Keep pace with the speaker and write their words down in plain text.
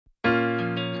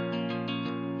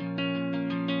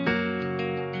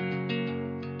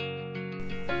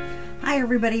Hi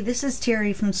everybody, this is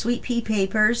Terry from Sweet Pea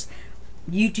Papers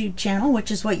YouTube channel, which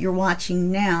is what you're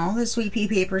watching now, the Sweet Pea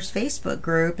Papers Facebook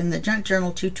group and the Junk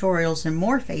Journal Tutorials and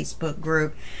More Facebook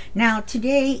group. Now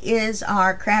today is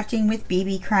our Crafting with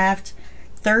BeeBeeCraft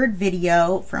third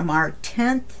video from our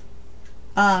 10th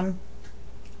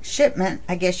shipment,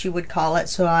 I guess you would call it,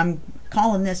 so I'm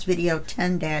calling this video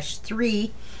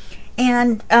 10-3.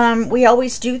 And we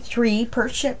always do 3 per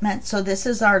shipment, so this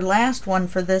is our last one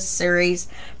for this series,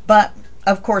 but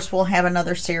of course we'll have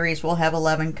another series. We'll have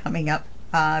 11 coming up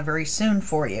very soon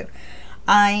for you.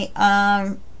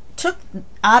 I took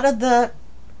out of the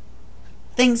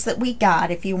things that we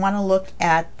got, if you want to look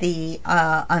at the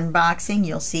unboxing,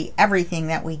 you'll see everything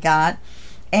that we got.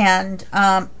 And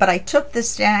but I took the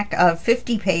stack of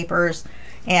 50 papers,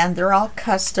 and they're all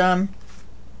custom.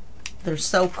 They're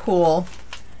so cool.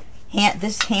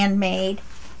 This handmade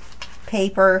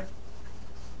paper.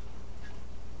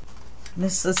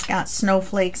 This has got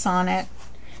snowflakes on it.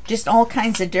 Just all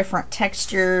kinds of different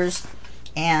textures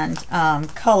and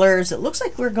colors. It looks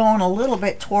like we're going a little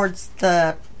bit towards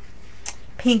the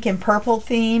pink and purple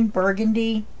theme,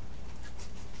 burgundy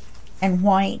and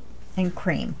white and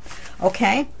cream.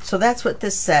 Okay, so that's what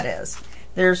this set is.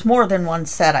 There's more than one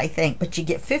set, I think, but you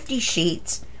get 50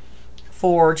 sheets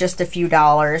for just a few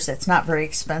dollars. It's not very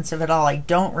expensive at all. I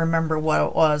don't remember what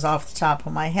it was off the top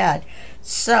of my head.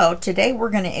 So today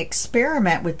we're going to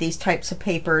experiment with these types of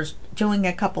papers, doing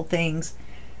a couple things,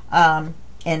 and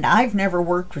I've never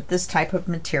worked with this type of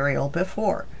material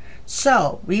before.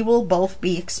 So we will both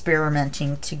be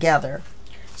experimenting together.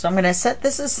 So I'm going to set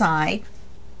this aside.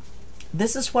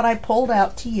 This is what I pulled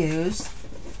out to use.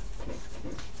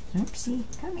 Oopsie,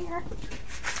 come here.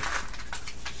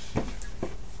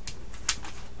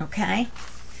 Okay,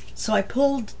 so I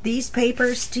pulled these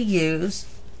papers to use,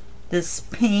 this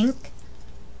pink,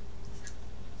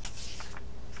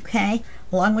 okay,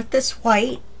 along with this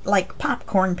white, like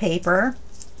popcorn paper,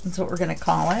 that's what we're going to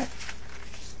call it.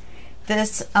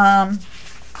 This,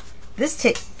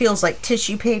 feels like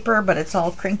tissue paper, but it's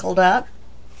all crinkled up.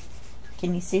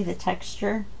 Can you see the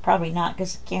texture? Probably not,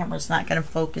 because the camera's not going to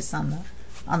focus on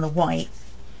the white.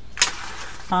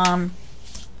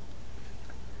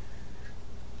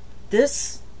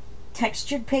 This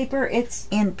textured paper, it's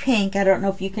in pink. I don't know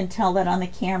if you can tell that on the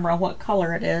camera what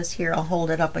color it is. Here, I'll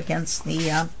hold it up against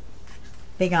the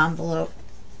big envelope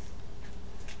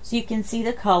so you can see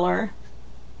the color.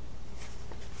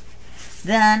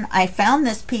 Then I found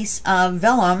this piece of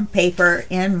vellum paper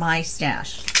in my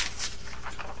stash.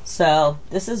 So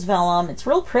this is vellum. It's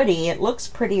real pretty. It looks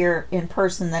prettier in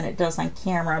person than it does on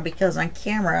camera, because on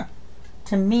camera,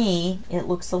 to me, it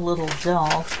looks a little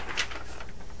dull.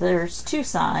 There's 2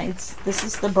 sides. This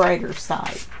is the brighter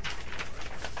side.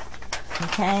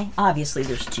 Okay, obviously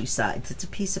there's 2 sides. It's a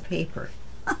piece of paper.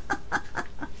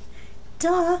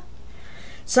 Duh.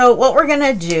 So what we're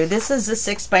gonna do, this is a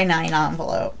 6x9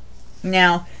 envelope.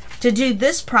 Now, to do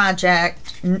this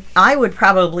project, I would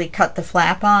probably cut the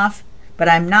flap off, but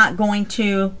I'm not going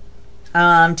to,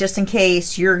 just in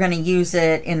case you're going to use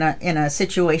it in a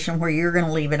situation where you're going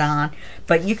to leave it on.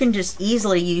 But you can just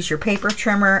easily use your paper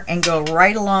trimmer and go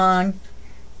right along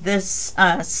this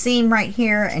seam right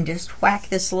here and just whack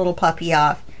this little puppy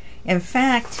off. In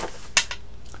fact,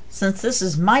 since this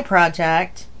is my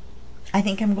project, I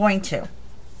think I'm going to.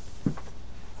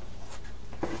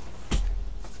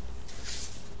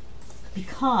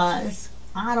 Because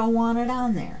I don't want it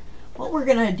on there. What we're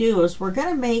going to do is we're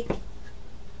going to make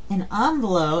an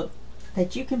envelope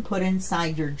that you can put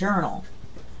inside your journal.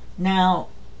 Now,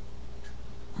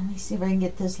 let me see if I can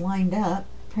get this lined up.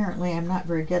 Apparently I'm not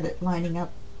very good at lining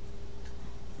up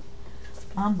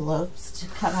envelopes to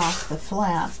cut off the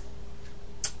flap.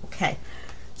 Okay,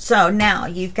 so now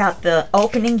you've got the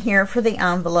opening here for the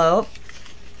envelope.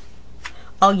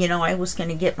 Oh, you know, I was going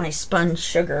to get my sponge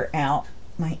sugar out,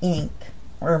 my ink,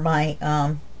 or my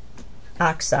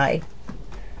oxide,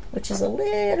 which is a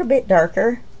little bit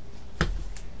darker.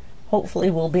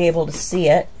 Hopefully we'll be able to see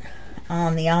it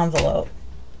on the envelope.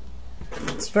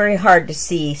 It's very hard to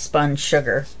see sponge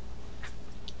sugar.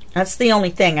 That's the only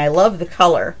thing. I love the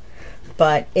color,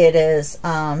 but it is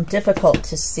difficult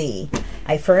to see.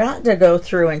 I forgot to go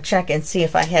through and check and see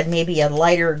if I had maybe a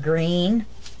lighter green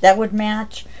that would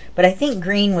match, but I think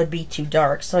green would be too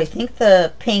dark, so I think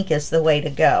the pink is the way to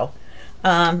go.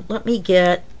 Let me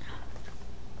get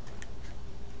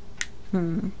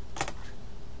let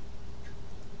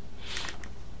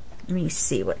me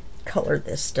see what color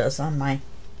this does on my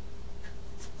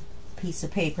piece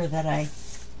of paper that I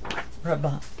rub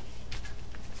up.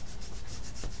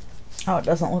 Oh, it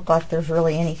doesn't look like there's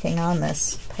really anything on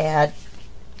this pad.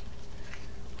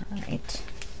 All right.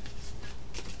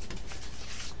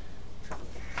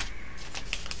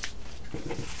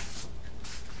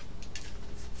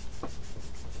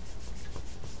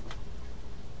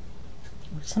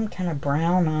 some kind of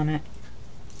brown on it.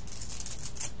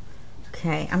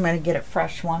 Okay, I'm going to get a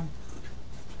fresh one.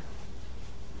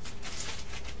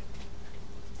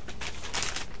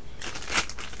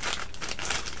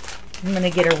 I'm going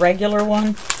to get a regular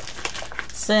one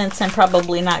since I'm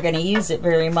probably not going to use it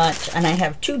very much, and I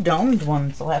have 2 domed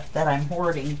ones left that I'm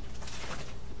hoarding.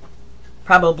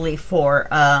 Probably for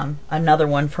another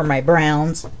one for my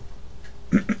browns.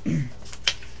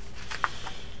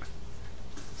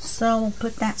 So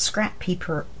put that scrap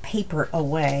paper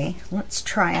away. Let's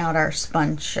try out our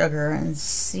sponge sugar and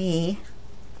see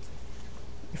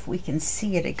if we can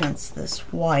see it against this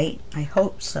white. I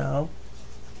hope so.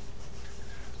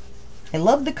 I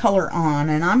love the color on,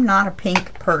 and I'm not a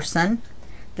pink person.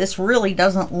 This really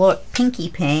doesn't look pinky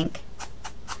pink.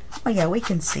 Oh yeah, we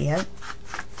can see it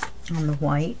on the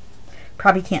white.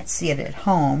 Probably can't see it at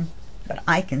home, but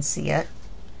I can see it.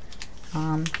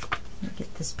 Let me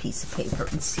get this piece of paper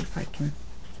and see if I can.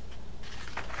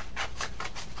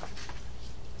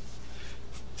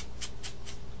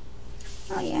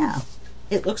 Oh yeah,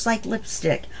 it looks like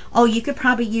lipstick. Oh, you could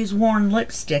probably use worn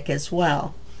lipstick as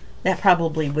well. That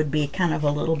probably would be kind of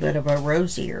a little bit of a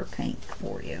rosier pink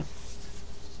for you.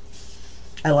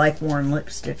 I like worn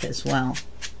lipstick as well.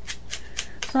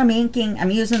 So I'm inking.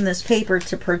 I'm using this paper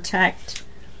to protect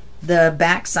the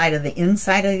back side of the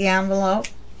inside of the envelope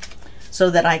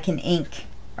so that I can ink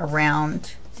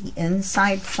around the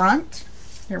inside front.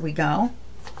 There we go.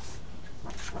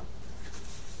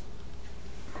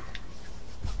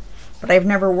 But I've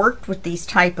never worked with these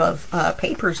type of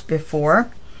papers before.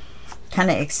 Kind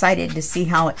of excited to see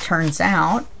how it turns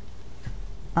out.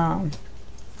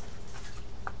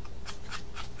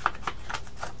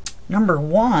 Number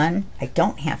one, I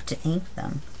don't have to ink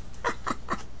them.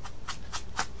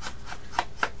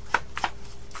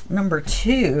 Number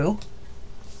two,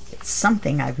 it's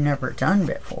something I've never done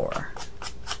before.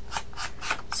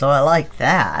 So I like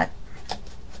that.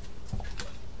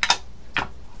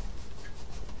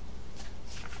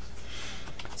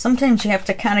 Sometimes you have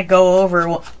to kind of go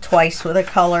over twice with a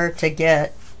color to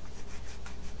get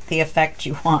the effect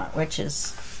you want, which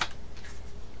is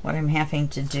what I'm having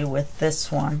to do with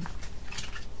this one.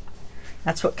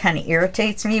 That's what kind of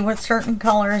irritates me with certain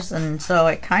colors, and so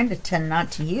I kind of tend not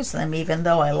to use them even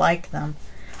though I like them.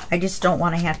 I just don't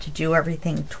want to have to do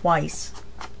everything twice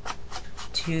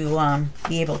to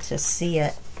be able to see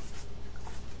it.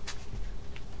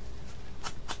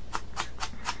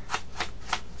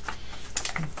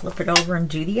 Flip it over and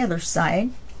do the other side.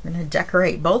 I'm going to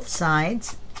decorate both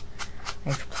sides.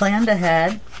 I've planned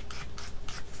ahead.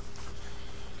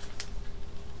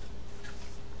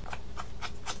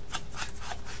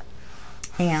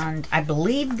 And I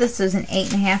believe this is an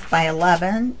 8.5 by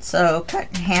 11, so cut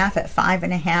in half at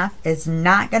 5.5 is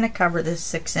not going to cover this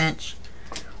 6-inch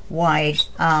wide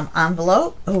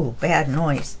envelope. Oh, bad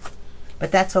noise,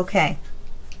 but that's okay.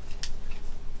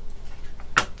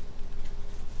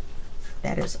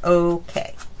 That is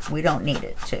okay. We don't need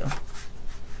it to.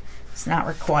 It's not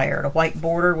required. A white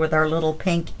border with our little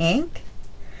pink ink.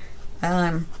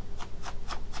 It's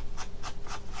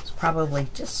probably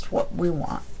just what we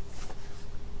want.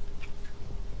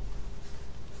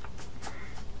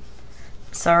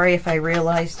 Sorry if I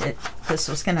realized this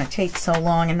was going to take so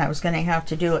long and I was going to have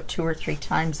to do it 2 or 3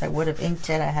 times. I would have inked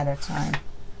it ahead of time.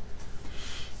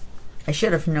 I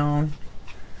should have known.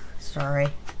 Sorry.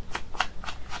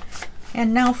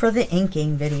 And now for the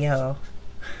inking video.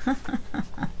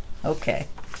 Okay.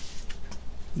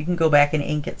 You can go back and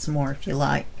ink it some more if you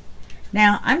like.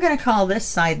 Now, I'm going to call this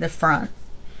side the front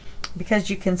because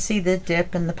you can see the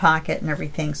dip in the pocket and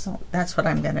everything, so that's what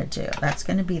I'm going to do. That's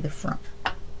going to be the front.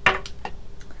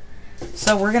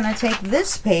 So we're going to take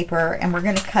this paper and we're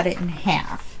going to cut it in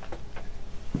half.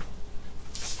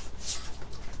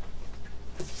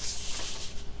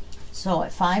 So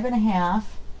at 5.5,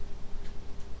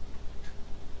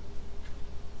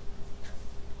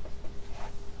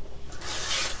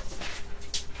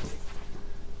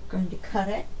 going to cut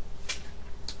it.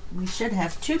 We should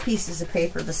have 2 pieces of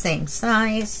paper the same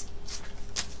size,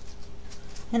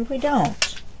 and we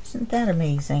don't. Isn't that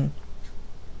amazing?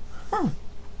 Huh.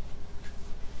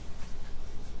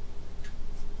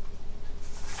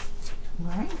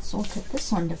 Alright, so we'll cut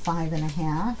this one to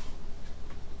 5.5.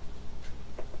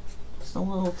 Just a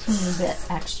little teeny bit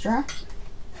extra.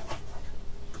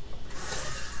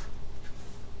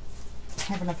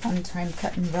 Having a fun time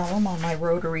cutting vellum on my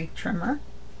rotary trimmer.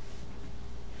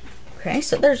 Okay,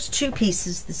 so there's 2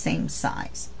 pieces the same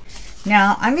size.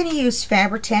 Now I'm going to use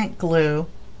Fabri-Tac glue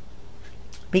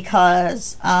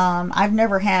because I've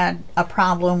never had a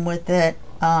problem with it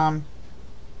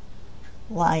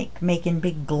like making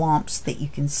big glomps that you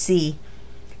can see.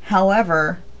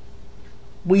 However,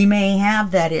 we may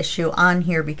have that issue on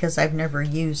here because I've never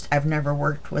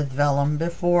worked with vellum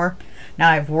before.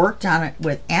 Now I've worked on it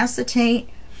with acetate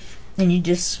and you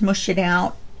just smush it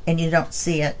out and you don't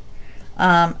see it.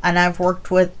 And I've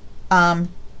worked with,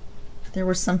 there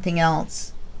was something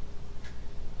else.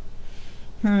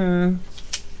 Maybe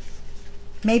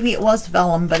it was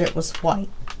vellum, but it was white.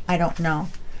 I don't know.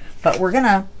 But we're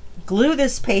gonna glue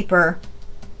this paper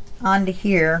onto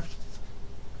here.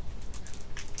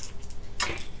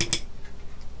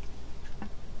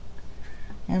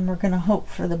 And we're gonna hope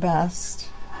for the best.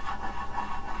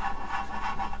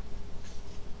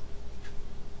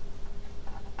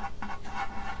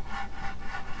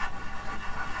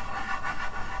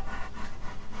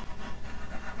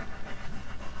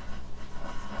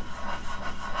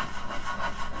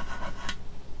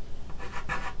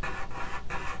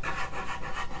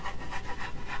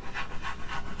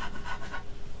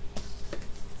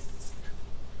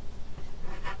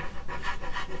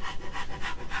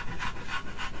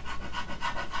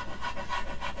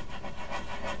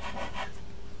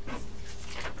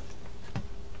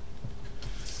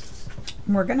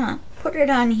 We're gonna put it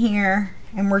on here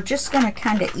and we're just gonna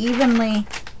kind of evenly,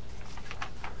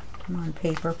 come on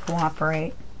paper,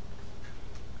 cooperate.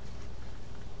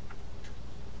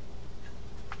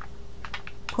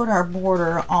 Put our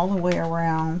border all the way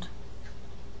around.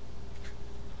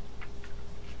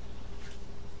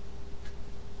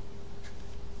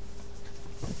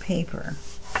 The paper.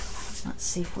 Let's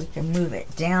see if we can move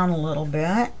it down a little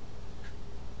bit.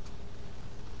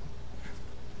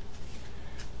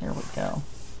 There we go.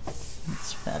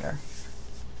 That's better.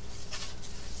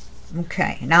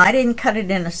 Okay, now I didn't cut it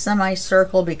in a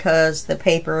semicircle because the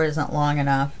paper isn't long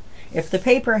enough. If the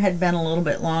paper had been a little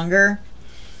bit longer,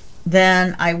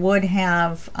 then I would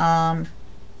have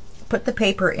put the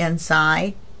paper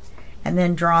inside and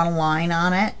then drawn a line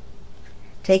on it.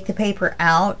 Take the paper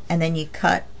out and then you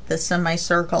cut the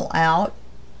semicircle out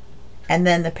and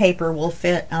then the paper will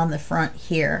fit on the front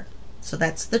here. So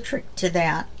that's the trick to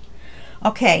that.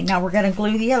 Okay, now we're going to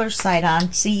glue the other side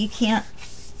on. See, you can't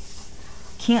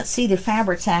see the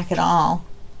Fabri-Tac at all.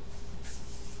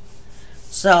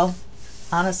 So,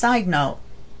 on a side note,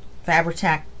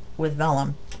 Fabri-Tac with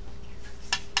vellum.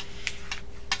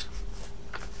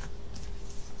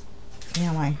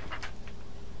 Yeah,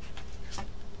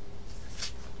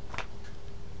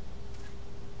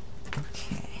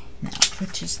 okay, now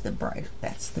which is the brighter?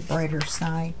 That's the brighter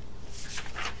side.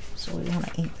 So we want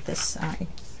to ink this side.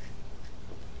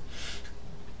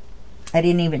 I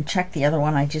didn't even check the other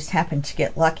one, I just happened to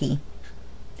get lucky.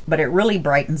 But it really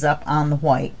brightens up on the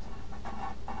white.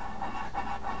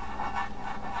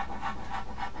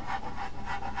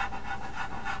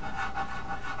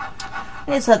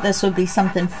 I just thought this would be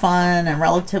something fun and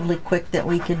relatively quick that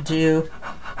we could do.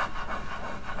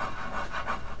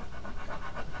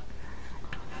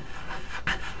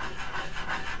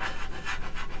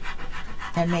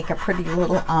 And make a pretty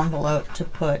little envelope to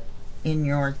put in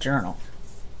your journal.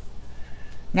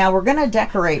 Now we're going to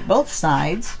decorate both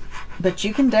sides, but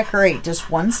you can decorate just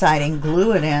one side and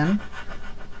glue it in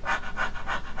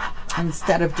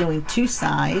instead of doing two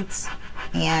sides,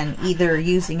 and either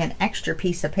using an extra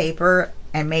piece of paper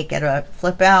and make it a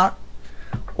flip out,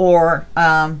 or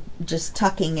just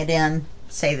tucking it in,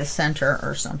 say the center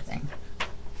or something.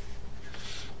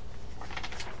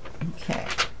 Okay.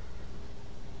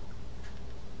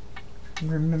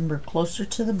 Remember, closer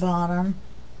to the bottom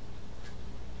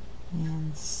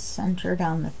and centered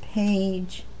on the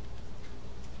page.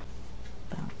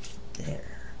 About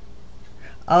there.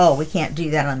 Oh, we can't do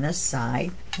that on this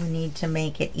side. We need to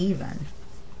make it even.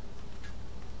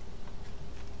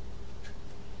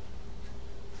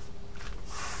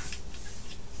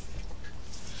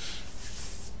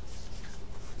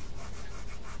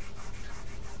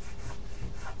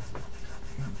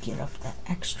 Get up that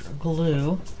extra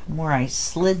glue from where I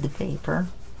slid the paper.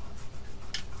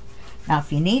 Now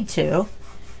if you need to,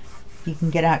 you can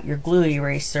get out your glue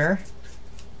eraser .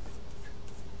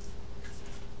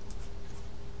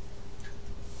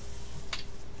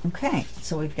 Okay,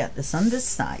 so we've got this on this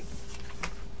side.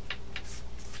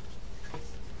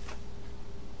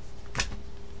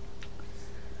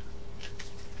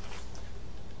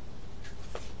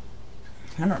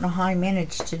 I don't know how I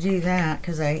managed to do that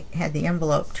because I had the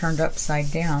envelope turned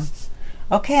upside down.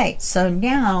 Okay, so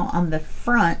now on the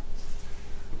front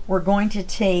we're going to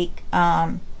take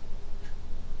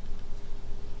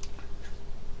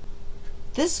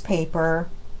this paper.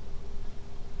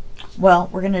 Well,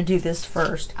 we're going to do this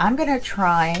first. I'm going to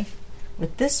try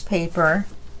with this paper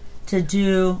to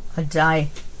do a die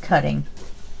cutting.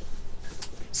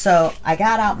 So I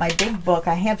got out my big book.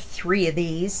 I have 3 of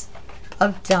these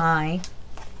of die.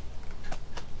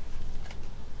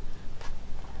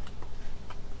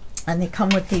 And they come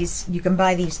with these, you can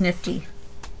buy these nifty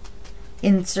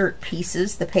insert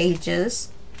pieces, the pages.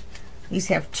 These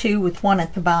have 2 with 1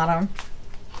 at the bottom.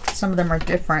 Some of them are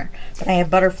different. But I have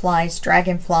butterflies,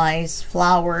 dragonflies,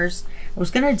 flowers. I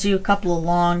was going to do a couple of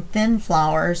long, thin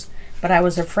flowers, but I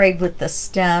was afraid with the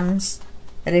stems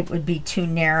that it would be too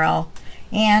narrow.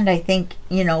 And I think,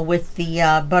 you know, with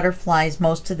the butterflies,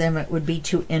 most of them, it would be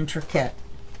too intricate.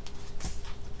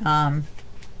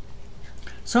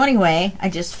 So anyway, I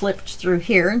just flipped through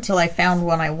here until I found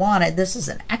one I wanted. This is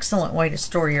an excellent way to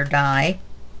store your die.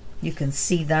 You can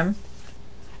see them.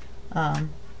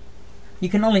 You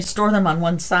can only store them on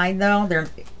one side though.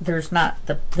 There's not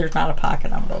a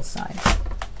pocket on both sides.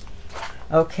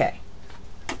 Okay,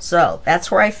 so that's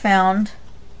where I found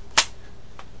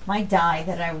my die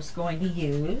that I was going to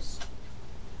use.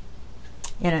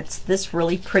 And it's this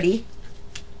really pretty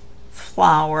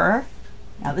flower.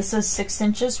 Now this is 6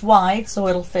 inches wide, so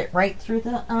it'll fit right through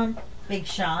the Big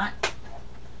Shot.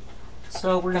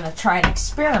 So we're going to try an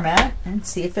experiment and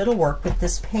see if it'll work with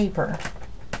this paper.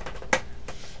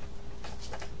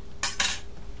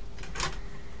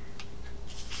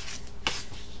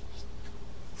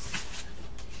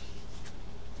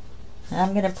 And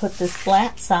I'm going to put this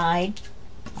flat side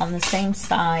on the same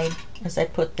side as I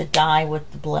put the die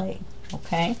with the blade.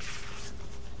 Okay?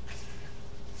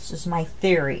 This is my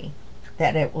theory,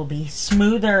 that it will be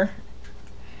smoother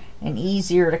and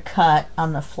easier to cut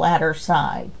on the flatter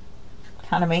side.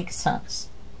 Kind of makes sense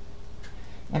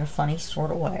in a funny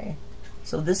sort of way.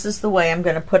 So this is the way I'm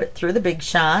going to put it through the Big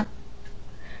Shot.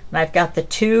 And I've got the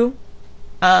 2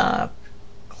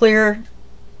 clear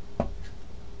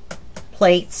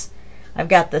plates. I've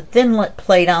got the thinlit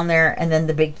plate on there, and then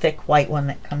the big thick white one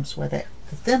that comes with it.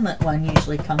 The thinlit one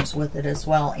usually comes with it as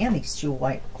well, and these 2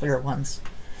 white clear ones.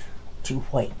 2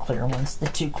 white clear ones, the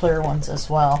 2 clear ones as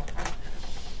well.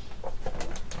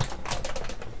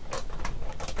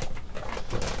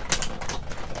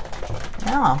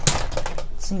 Now,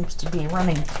 seems to be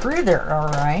running through there all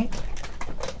right.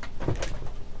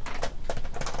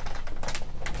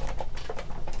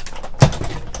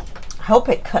 I hope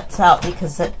it cuts out,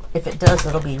 because if it does,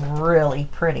 it'll be really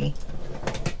pretty.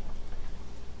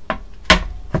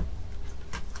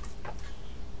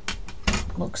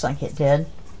 Looks like it did.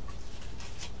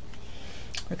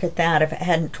 Look at that. If it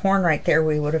hadn't torn right there,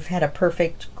 we would have had a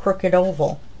perfect crooked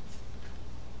oval.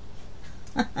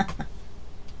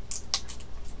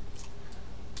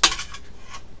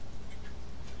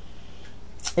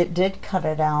 It did cut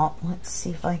it out. Let's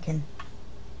see if I can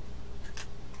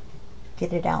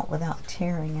get it out without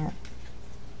tearing it.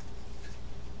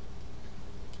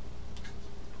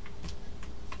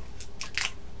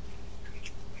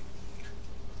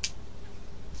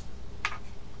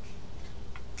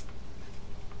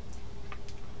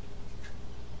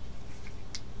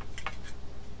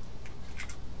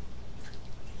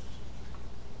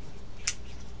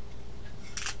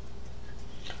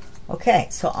 Okay,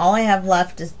 so all I have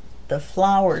left is the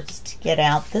flowers to get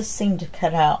out. This seemed to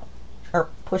cut out or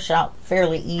push out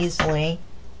fairly easily.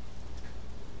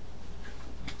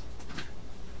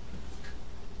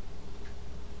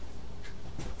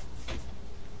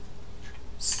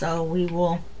 So we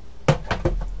will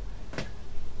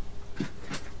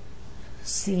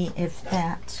see if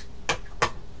that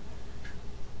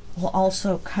will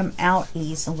also come out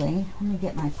easily. Let me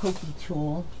get my pokey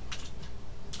tool.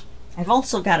 I've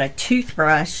also got a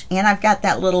toothbrush, and I've got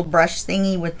that little brush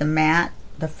thingy with the mat,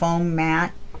 the foam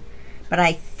mat. But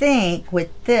I think with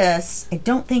this, I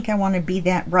don't think I want to be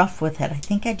that rough with it. I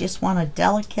think I just want to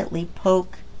delicately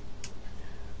poke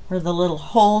where the little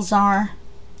holes are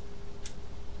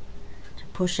to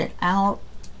push it out.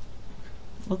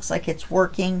 Looks like it's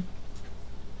working.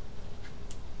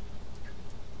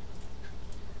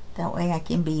 That way I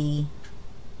can be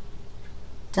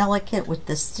delicate with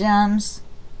the stems.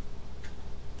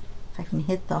 If I can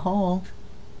hit the hole.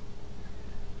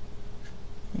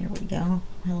 There we go.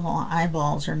 My little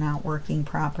eyeballs are not working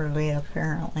properly,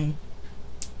 apparently.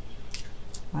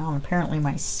 Well, apparently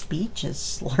my speech is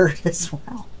slurred as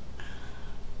well.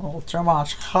 A little too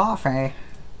much coffee.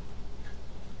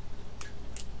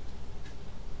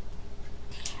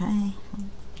 Okay,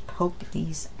 poke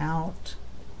these out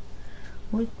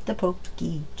with the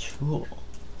pokey tool.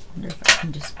 I wonder if I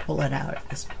can just pull it out at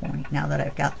this point, now that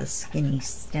I've got the skinny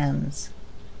stems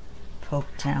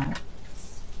poked out.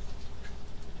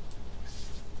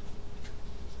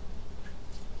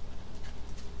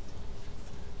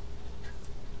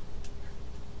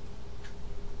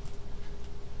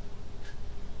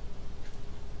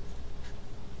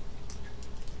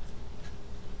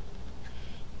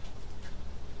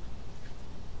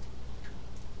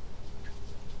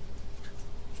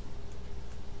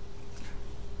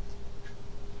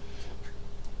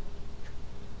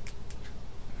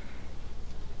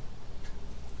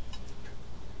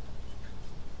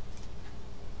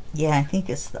 Yeah, I think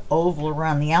it's the oval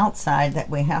around the outside that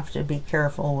we have to be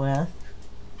careful with.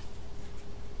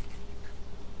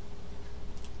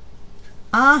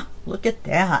 Ah, look at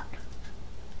that.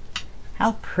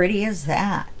 How pretty is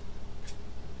that?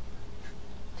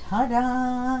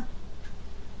 Ta-da!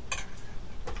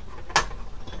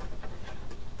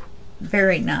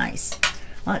 Very nice.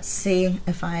 Let's see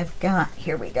if I've got,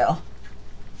 here we go.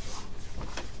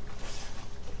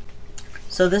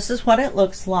 So this is what it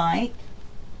looks like.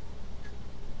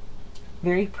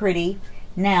 Very pretty.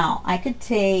 Now, I could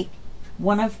take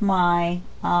one of my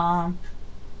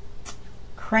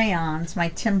crayons, my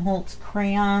Tim Holtz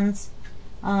crayons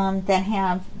that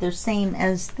have, they're same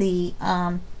as the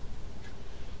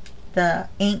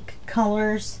ink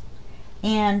colors,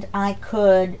 and I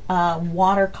could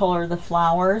watercolor the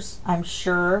flowers, I'm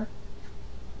sure,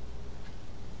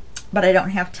 but I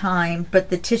don't have time. But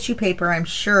the tissue paper, I'm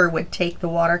sure, would take the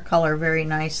watercolor very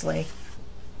nicely.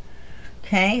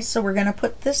 Okay, so we're going to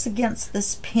put this against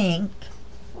this pink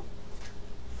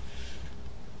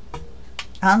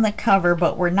on the cover,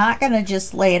 but we're not going to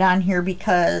just lay it on here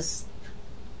because,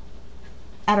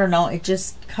 I don't know, it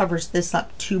just covers this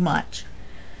up too much.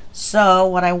 So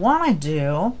what I want to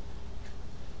do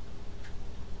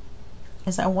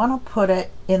is I want to put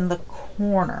it in the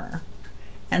corner,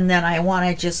 and then I want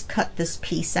to just cut this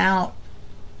piece out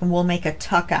and we'll make a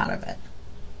tuck out of it.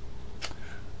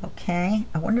 Okay,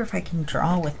 I wonder if I can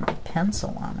draw with my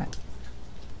pencil on it.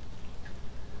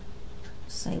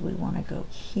 Say we want to go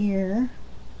here.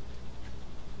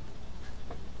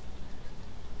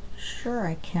 Sure,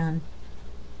 I can.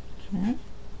 Okay.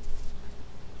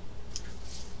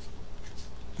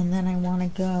 And then I want to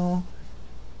go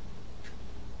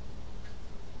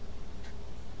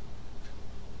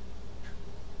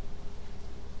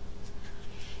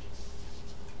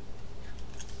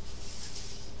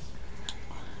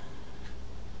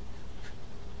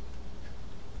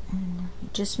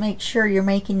just make sure you're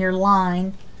making your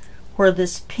line where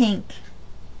this pink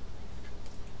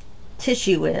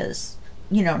tissue is,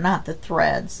 you know, not the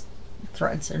threads.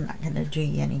 Threads are not going to do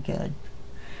you any good.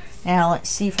 Now let's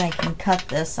see if I can cut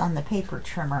this on the paper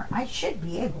trimmer. I should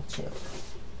be able to,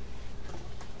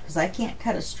 because I can't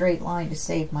cut a straight line to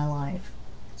save my life.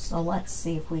 So let's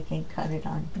see if we can cut it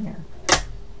on here.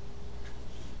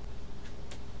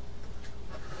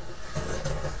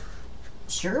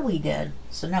 Sure we did.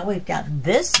 So now we've got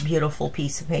this beautiful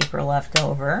piece of paper left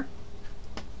over.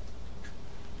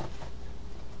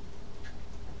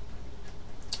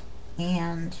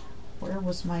 And where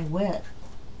was my width?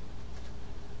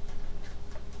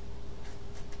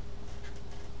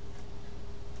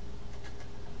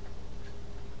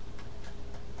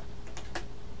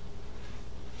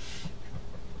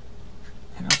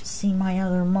 I don't see my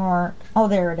other mark. Oh,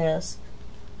 there it is.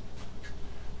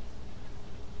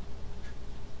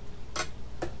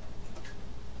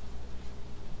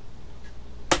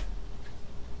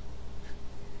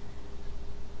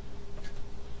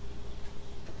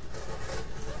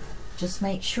 Just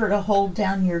make sure to hold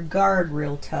down your guard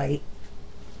real tight.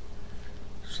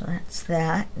 So that's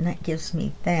that, and that gives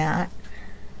me that.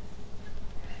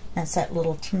 That's that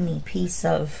little teeny piece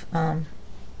of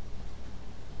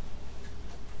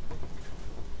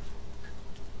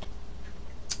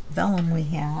vellum we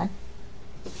had.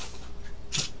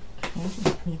 Okay,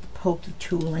 don't need the pokey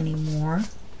tool anymore.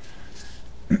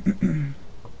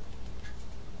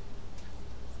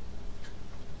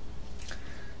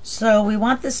 So we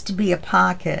want this to be a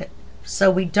pocket, so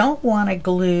we don't want to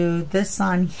glue this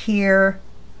on here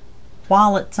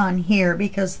while it's on here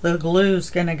because the glue's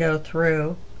going to go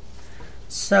through.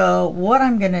 So what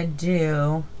I'm going to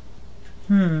do,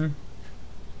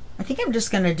 I think I'm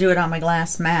just going to do it on my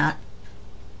glass mat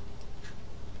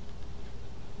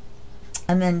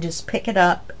and then just pick it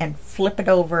up and flip it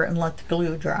over and let the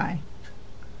glue dry.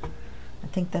 I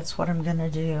think that's what I'm going to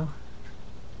do.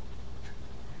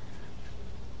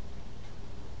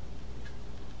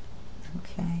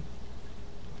 Okay.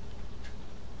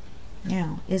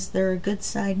 Now, is there a good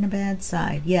side and a bad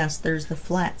side? Yes, there's the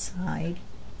flat side.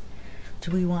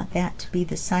 Do we want that to be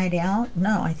the side out?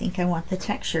 No, I think I want the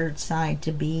textured side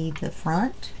to be the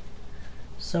front.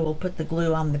 So we'll put the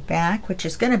glue on the back, which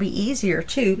is going to be easier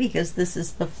too because this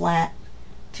is the flat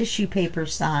tissue paper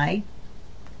side.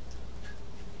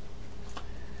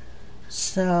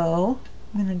 So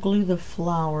I'm going to glue the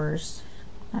flowers.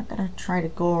 I'm not going to try to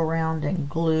go around and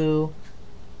glue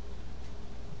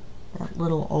that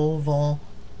little oval.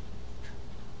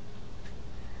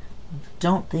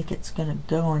 Don't think it's going to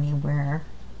go anywhere.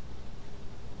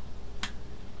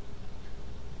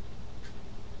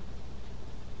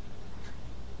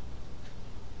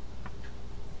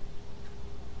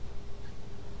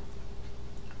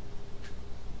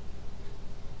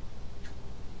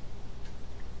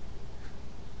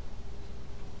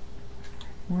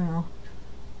 Well,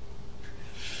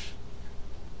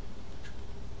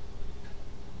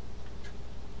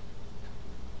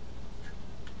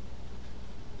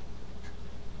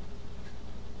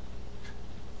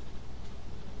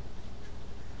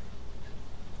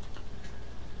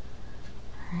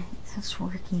 all right, that's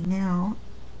working out.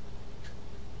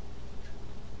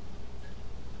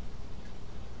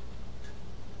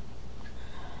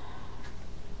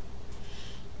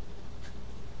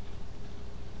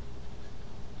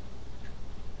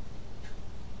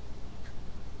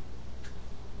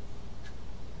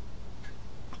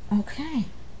 Okay.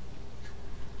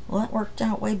 Well, that worked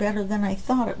out way better than I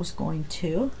thought it was going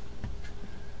to.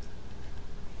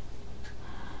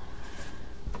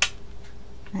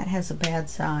 That has a bad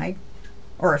side,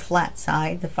 or a flat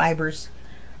side. The fibers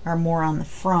are more on the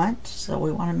front, so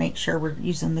we want to make sure we're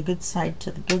using the good side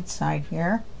to the good side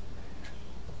here.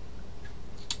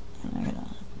 And I'm going to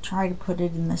try to put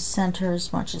it in the center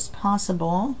as much as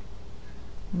possible.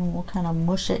 And we'll kind of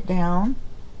mush it down.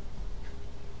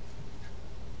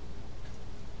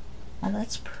 Oh,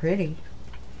 that's pretty.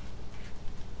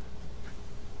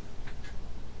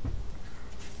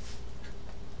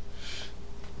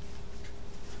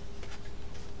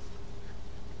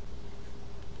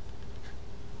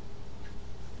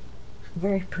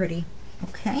 Very pretty.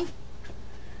 Okay.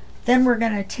 Then we're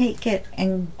going to take it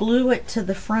and glue it to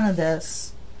the front of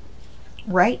this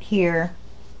right here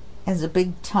as a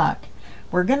big tuck.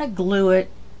 We're going to glue it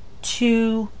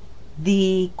to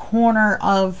the corner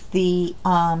of the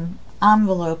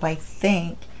envelope, I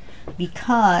think,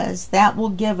 because that will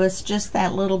give us just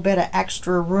that little bit of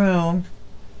extra room.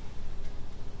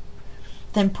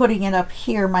 Then putting it up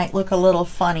here might look a little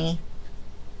funny.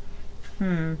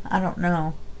 I don't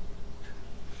know.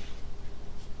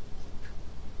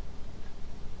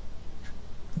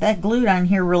 That glued on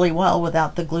here really well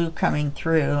without the glue coming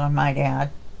through, I might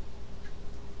add.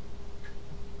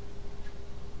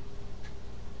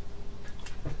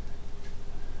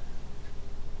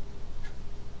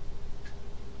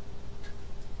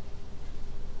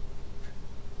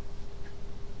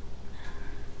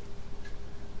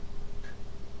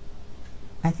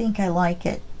 I think I like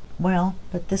it well,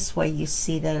 but this way you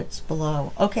see that it's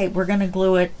below. Okay, we're going to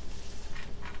glue it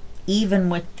even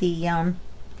with the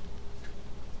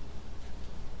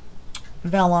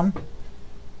vellum.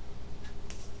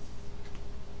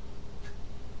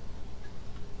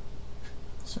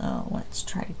 So let's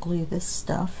try to glue this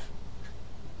stuff.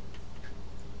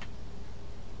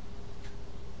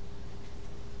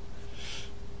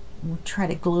 We'll try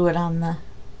to glue it on the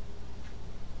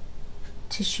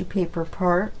tissue paper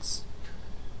parts.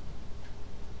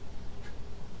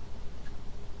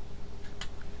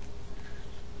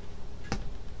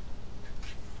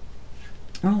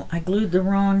 Oh, I glued the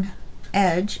wrong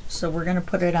edge, so we're going to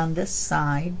put it on this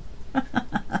side.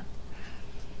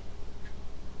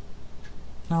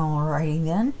 Alrighty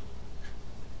then.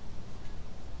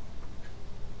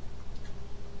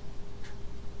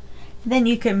 Then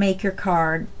you can make your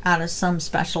card out of some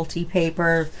specialty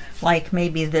paper, like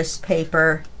maybe this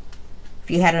paper,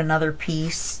 if you had another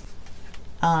piece.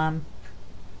 Okay.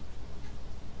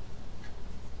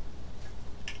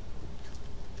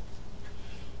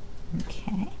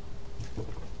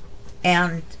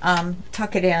 And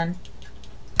tuck it in.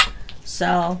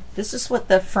 So this is what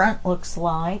the front looks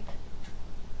like.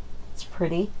 It's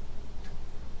pretty.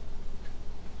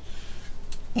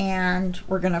 And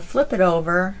we're going to flip it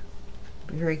over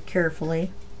very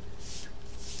carefully.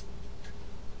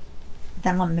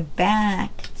 Then on the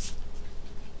back,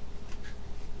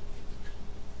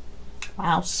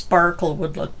 wow, sparkle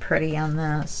would look pretty on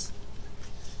this.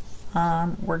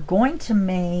 We're going to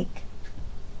make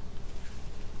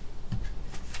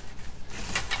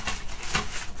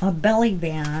a belly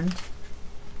band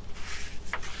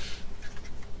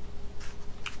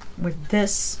with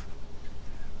this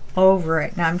over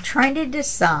it. Now I'm trying to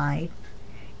decide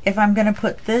if I'm going to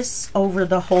put this over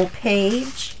the whole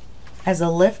page as a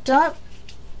lift up.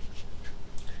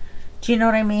 Do you know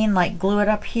what I mean? Like glue it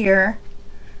up here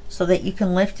so that you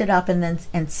can lift it up and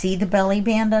then see the belly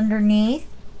band underneath,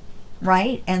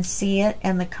 right? And see it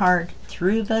and the card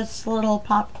through this little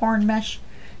popcorn mesh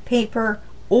paper.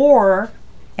 Or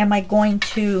am I going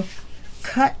to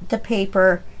cut the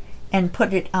paper and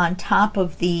put it on top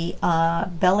of the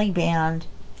belly band,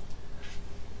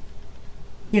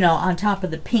 you know, on top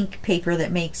of the pink paper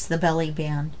that makes the belly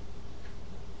band?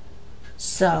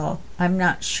 So I'm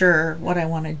not sure what I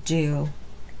want to do.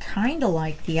 Kind of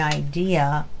like the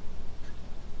idea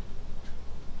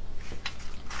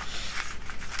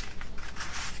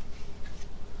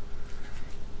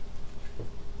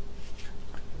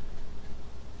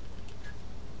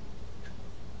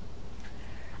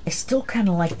still kind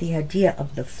of like the idea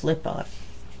of the flip up.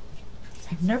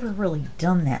 I've never really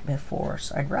done that before,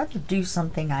 so I'd rather do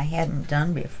something I hadn't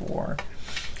done before.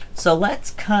 So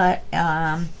let's cut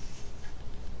a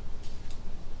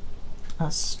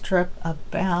strip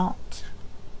about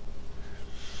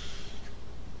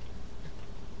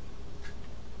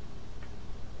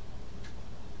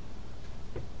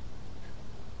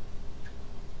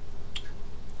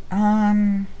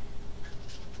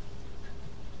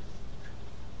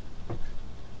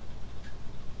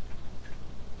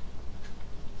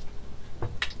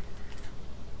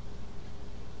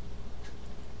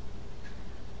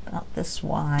about this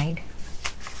wide.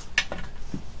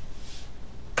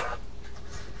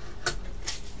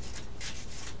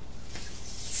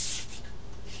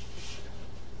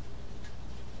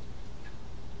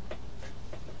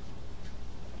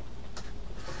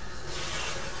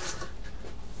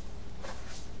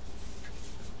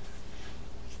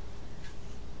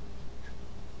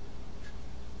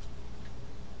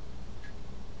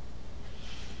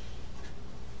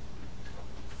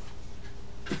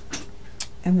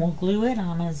 And we'll glue it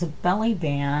on as a belly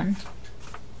band.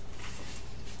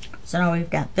 So now we've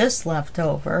got this left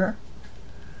over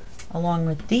along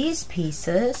with these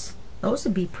pieces. Those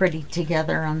would be pretty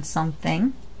together on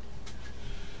something.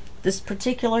 This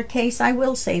particular case, I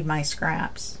will save my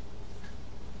scraps.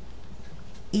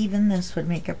 Even this would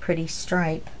make a pretty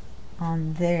stripe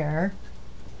on there.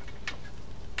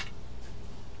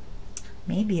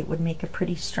 Maybe it would make a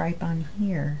pretty stripe on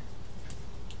here.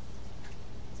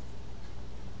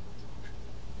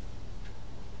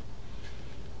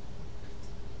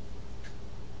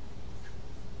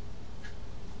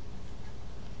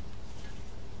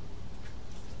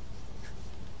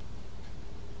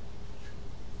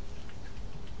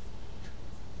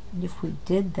 If we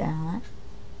did that,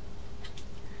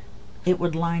 it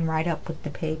would line right up with the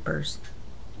papers.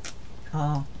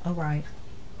 Oh, all right.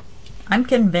 I'm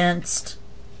convinced.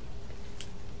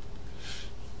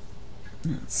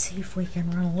 Let's see if we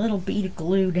can run a little bead of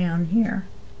glue down here.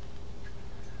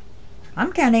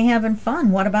 I'm kind of having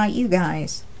fun. What about you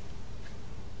guys?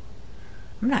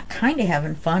 I'm not kind of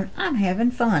having fun. I'm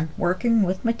having fun working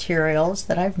with materials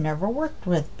that I've never worked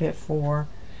with before.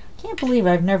 Can't believe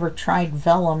I've never tried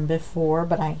vellum before,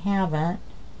 but I haven't.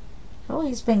 I've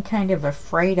always been kind of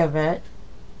afraid of it.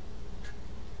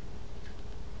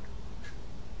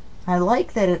 I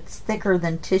like that it's thicker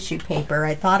than tissue paper.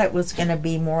 I thought it was going to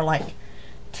be more like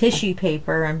tissue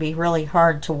paper and be really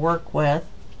hard to work with.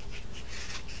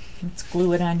 Let's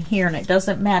glue it on here, and it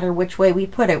doesn't matter which way we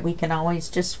put it. We can always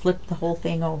just flip the whole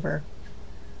thing over.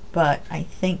 But I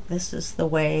think this is the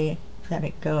way that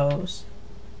it goes.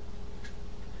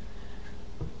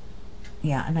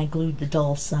 Yeah, and I glued the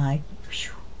dull side.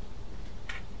 Whew.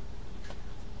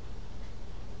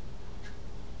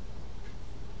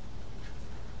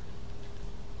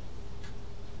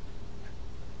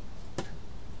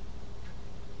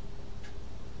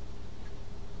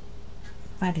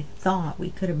 If I'd have thought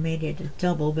we could have made it a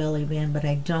double belly band, but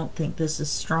I don't think this is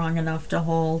strong enough to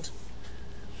hold,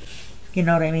 you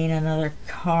know what I mean, another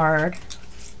card.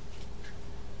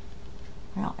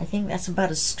 Well, I think that's about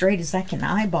as straight as I can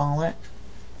eyeball it.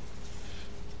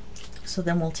 So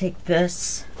then we'll take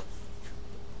this,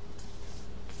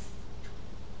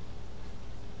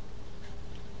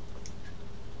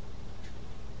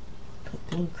 put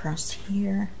glue across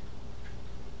here,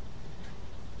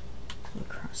 glue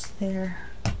across there.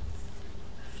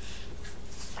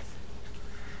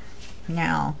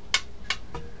 Now,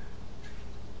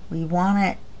 we want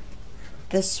it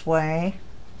this way.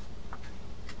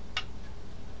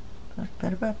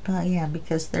 Yeah,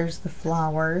 because there's the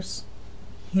flowers.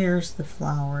 Here's the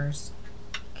flowers.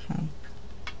 Okay.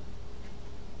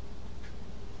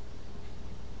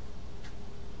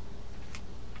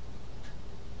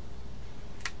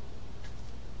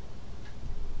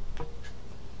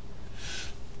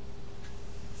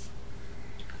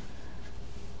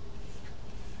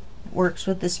 It works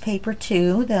with this paper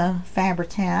too, the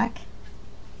Fabri-Tac.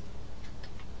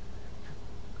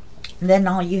 Then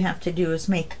all you have to do is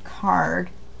make a card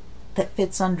that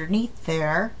fits underneath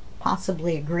there.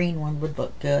 Possibly a green one would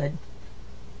look good.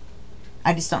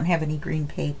 I just don't have any green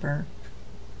paper.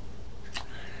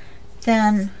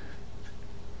 Then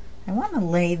I want to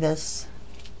lay this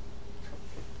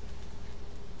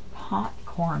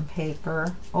popcorn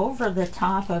paper over the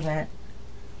top of it.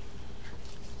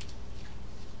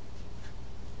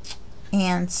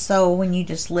 And so when you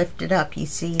just lift it up, you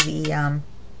see the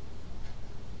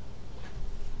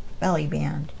belly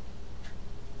band.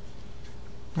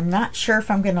 I'm not sure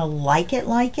if I'm going to like it.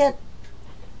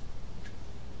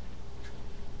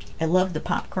 I love the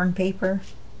popcorn paper.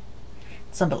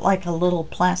 It's like a little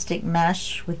plastic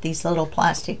mesh with these little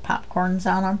plastic popcorns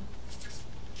on them.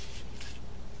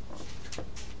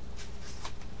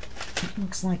 It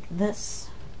looks like this.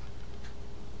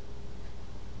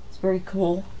 It's very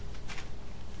cool.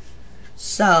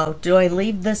 So, do I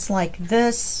leave this like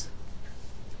this?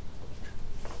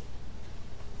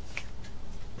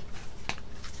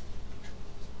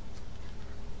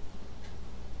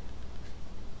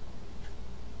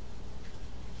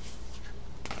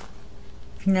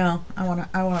 No, I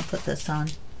wanna put this on.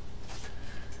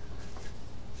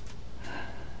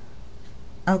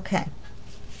 Okay.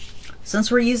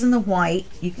 Since we're using the white,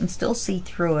 you can still see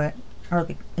through it, or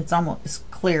it's almost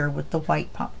clear with the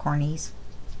white popcornies,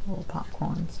 little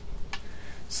popcorns.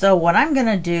 So what I'm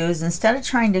gonna do is, instead of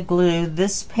trying to glue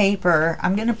this paper,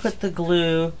 I'm gonna put the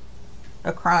glue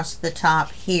across the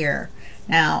top here.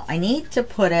 Now I need to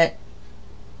put it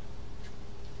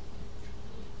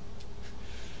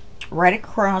right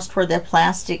across where the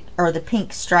plastic or the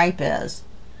pink stripe is.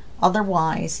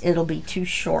 Otherwise it'll be too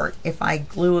short. If I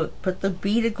glue it, put the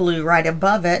bead of glue right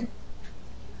above it,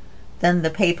 then the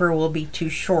paper will be too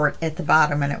short at the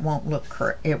bottom and it won't look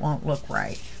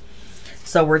right.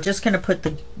 So we're just going to put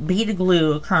the bead of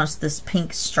glue across this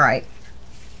pink stripe,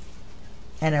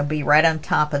 and it'll be right on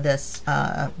top of this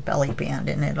belly band,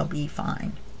 and it'll be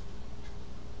fine.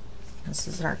 This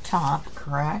is our top,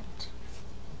 correct?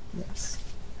 Yes.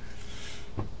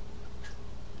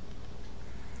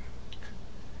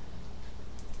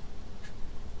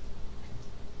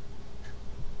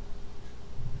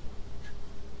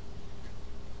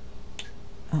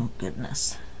 Oh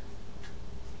goodness.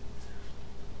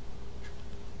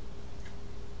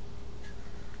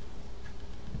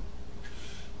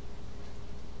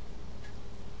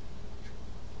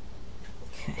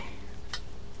 Okay.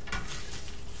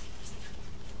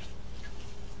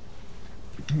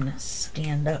 I'm gonna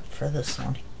stand up for this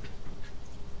one.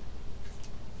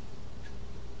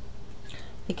 I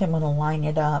think I'm gonna line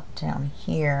it up down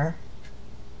here.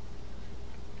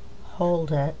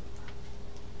 Hold it.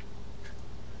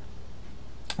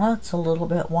 Well, it's a little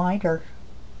bit wider.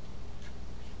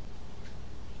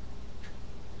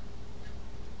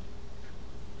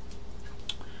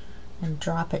 And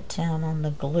drop it down on the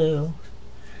glue.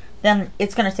 Then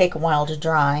it's going to take a while to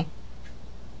dry.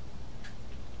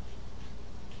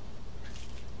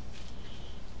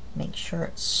 Make sure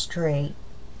it's straight.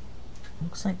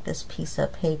 Looks like this piece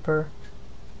of paper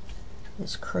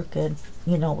is crooked.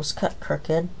 You know, it was cut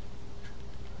crooked,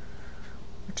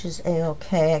 which is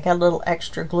a-okay. I got a little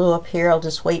extra glue up here. I'll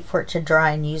just wait for it to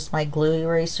dry and use my glue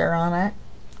eraser on it.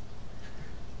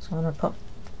 So I'm going to put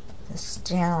this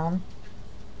down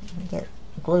and get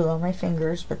glue on my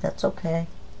fingers, but that's okay.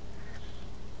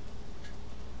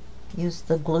 Use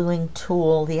the gluing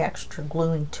tool, the extra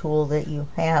gluing tool that you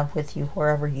have with you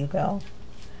wherever you go.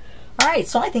 Alright,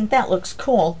 so I think that looks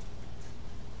cool.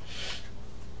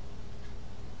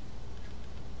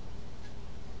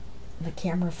 The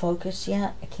camera focus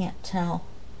yet? I can't tell.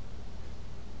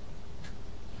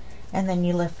 And then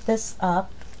you lift this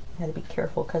up. You gotta be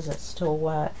careful because it's still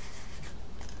wet.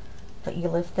 But you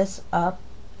lift this up,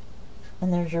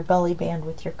 and there's your belly band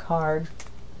with your card.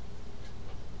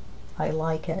 I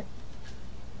like it.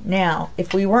 Now,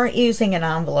 if we weren't using an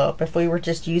envelope, if we were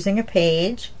just using a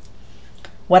page,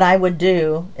 what I would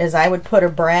do is I would put a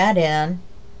brad in.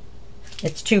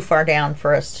 It's too far down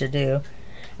for us to do.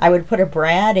 I would put a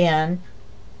brad in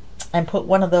and put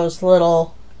one of those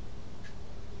little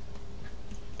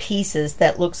pieces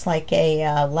that looks like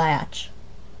a latch,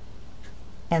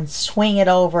 and swing it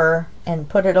over and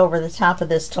put it over the top of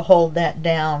this to hold that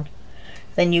down.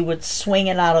 Then you would swing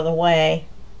it out of the way.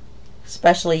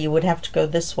 Especially you would have to go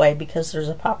this way because there's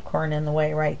a popcorn in the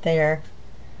way right there.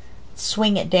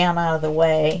 Swing it down out of the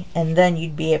way, and then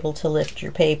you'd be able to lift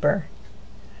your paper.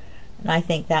 And I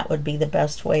think that would be the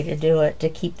best way to do it, to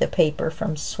keep the paper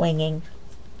from swinging.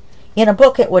 In a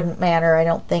book it wouldn't matter, I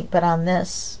don't think, but on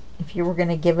this, if you were going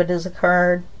to give it as a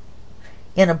card,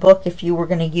 in a book, if you were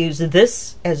going to use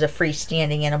this as a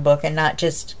freestanding in a book and not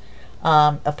just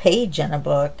a page in a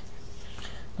book.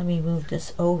 Let me move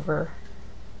this over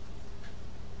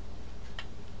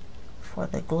before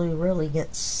the glue really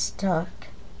gets stuck.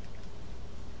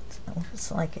 It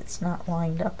looks like it's not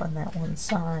lined up on that one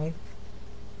side.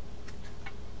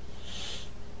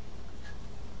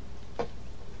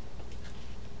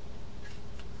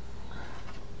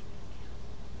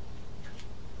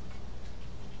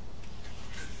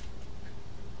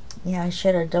 Yeah, I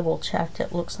should have double checked.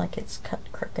 It looks like it's cut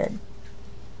crooked.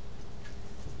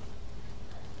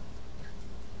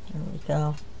 There we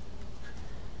go.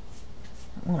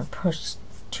 I don't want to push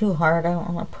too hard. I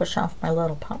don't want to push off my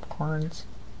little popcorns.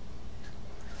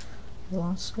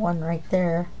 Lost one right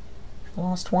there.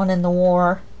 Lost one in the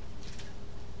war.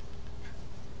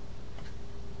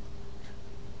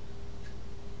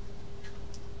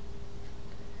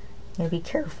 Be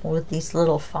careful with these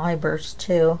little fibers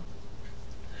too.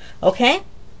 Okay.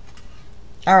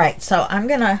 All right, so I'm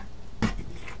gonna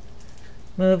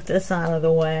move this out of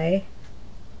the way.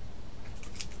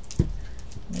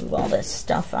 Move all this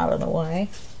stuff out of the way.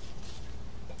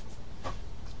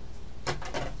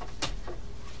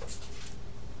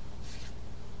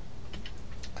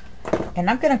 And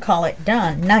I'm gonna call it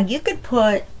done. Now you could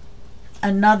put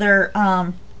another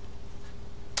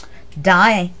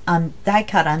die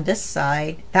cut on this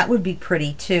side. That would be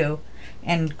pretty too,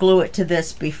 and glue it to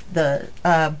this the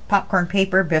popcorn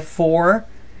paper before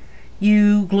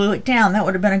you glue it down. That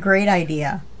would have been a great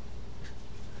idea.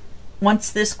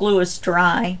 Once this glue is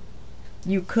dry,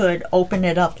 you could open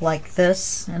it up like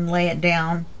this and lay it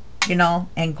down, you know,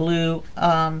 and glue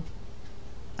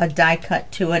a die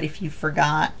cut to it if you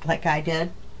forgot, like I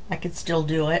did. I could still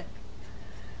do it.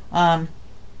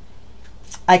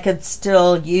 I could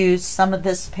still use some of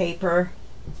this paper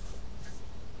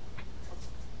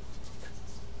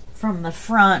from the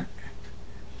front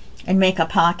and make a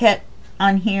pocket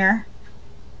on here.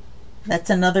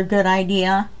 That's another good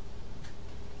idea.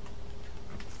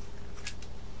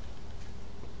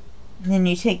 And then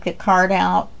you take the card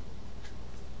out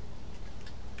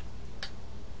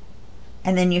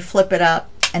and then you flip it up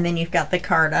and then you've got the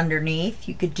card underneath.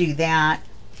 You could do that.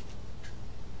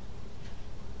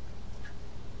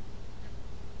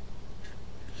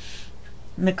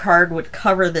 And the card would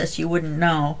cover this, you wouldn't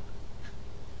know.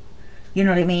 You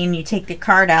know what I mean? You take the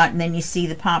card out and then you see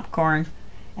the popcorn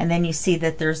and then you see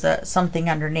that there's something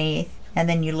underneath, and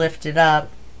then you lift it up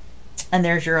and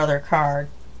there's your other card.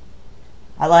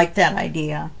 I like that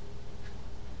idea.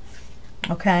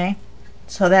 Okay,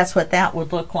 so that's what that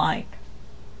would look like.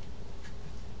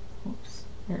 Oops,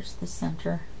 there's the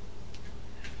center.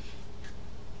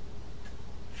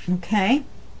 Okay,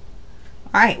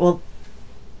 all right, well,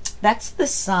 that's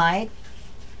this side.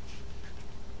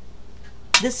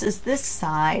 This is this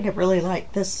side. I really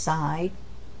like this side.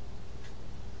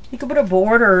 You could put a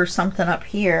border or something up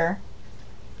here.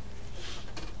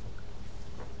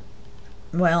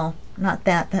 Well, not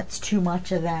that. That's too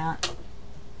much of that.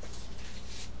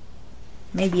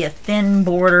 Maybe a thin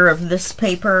border of this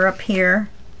paper up here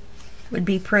would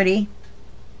be pretty.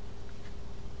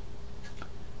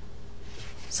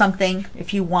 Something,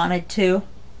 if you wanted to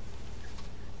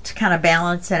kind of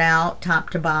balance it out top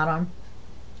to bottom.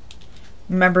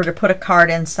 Remember to put a card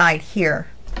inside here.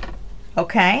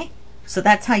 Okay, so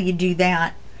that's how you do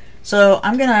that. So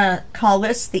I'm gonna call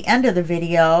this the end of the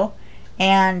video,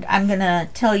 and I'm gonna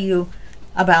tell you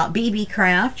about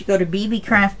BeeBeeCraft. You go to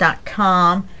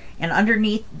BeeBeeCraft.com, and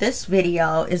underneath this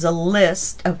video is a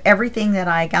list of everything that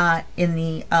I got in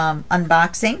the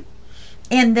unboxing,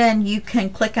 and then you can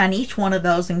click on each one of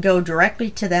those and go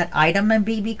directly to that item in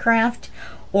BeeBeeCraft,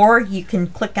 or you can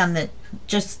click on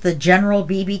just the general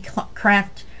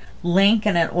BeeBeeCraft link,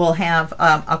 and it will have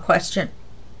a question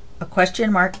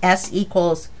mark S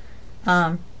equals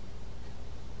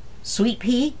Sweet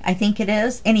Pea, I think it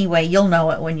is. Anyway, you'll know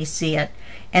it when you see it,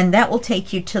 and that will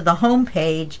take you to the home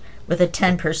page with a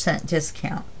 10%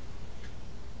 discount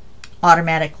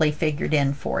automatically figured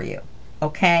in for you.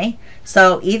 Okay,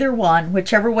 so either one,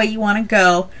 whichever way you want to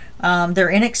go,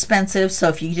 they're inexpensive, so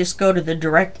if you just go to the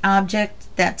direct object,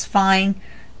 that's fine.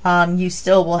 You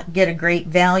still will get a great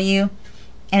value.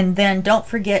 And then don't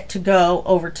forget to go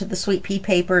over to the Sweet Pea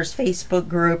Papers Facebook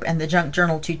group and the Junk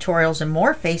Journal Tutorials and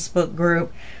More Facebook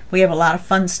group. We have a lot of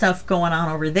fun stuff going on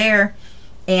over there.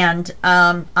 And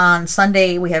on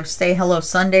Sunday we have Say Hello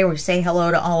Sunday. We say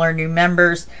hello to all our new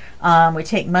members. We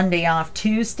take Monday off.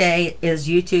 Tuesday is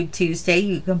YouTube Tuesday.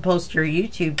 You can post your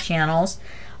YouTube channels.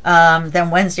 Then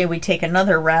Wednesday we take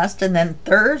another rest, and then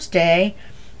Thursday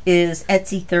is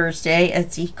Etsy Thursday,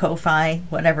 Etsy, Ko-Fi,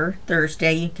 whatever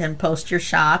Thursday. You can post your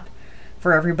shop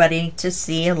for everybody to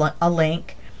see, a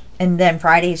link. And then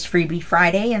Friday's Freebie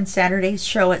Friday, and Saturday's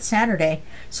Show It Saturday.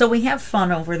 So we have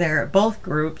fun over there at both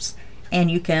groups,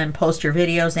 and you can post your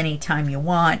videos anytime you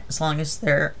want, as long as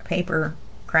they're paper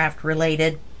craft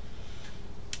related.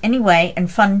 Anyway, and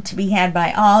fun to be had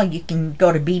by all. You can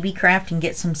go to BeeBeeCraft and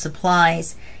get some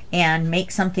supplies and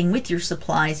make something with your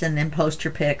supplies, and then post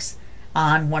your pics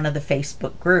on one of the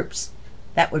Facebook groups.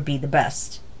 That would be the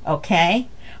best. Okay,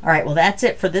 all right, well, that's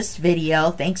it for this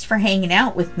video. Thanks for hanging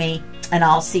out with me, and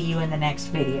I'll see you in the next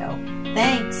video.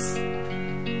 Thanks.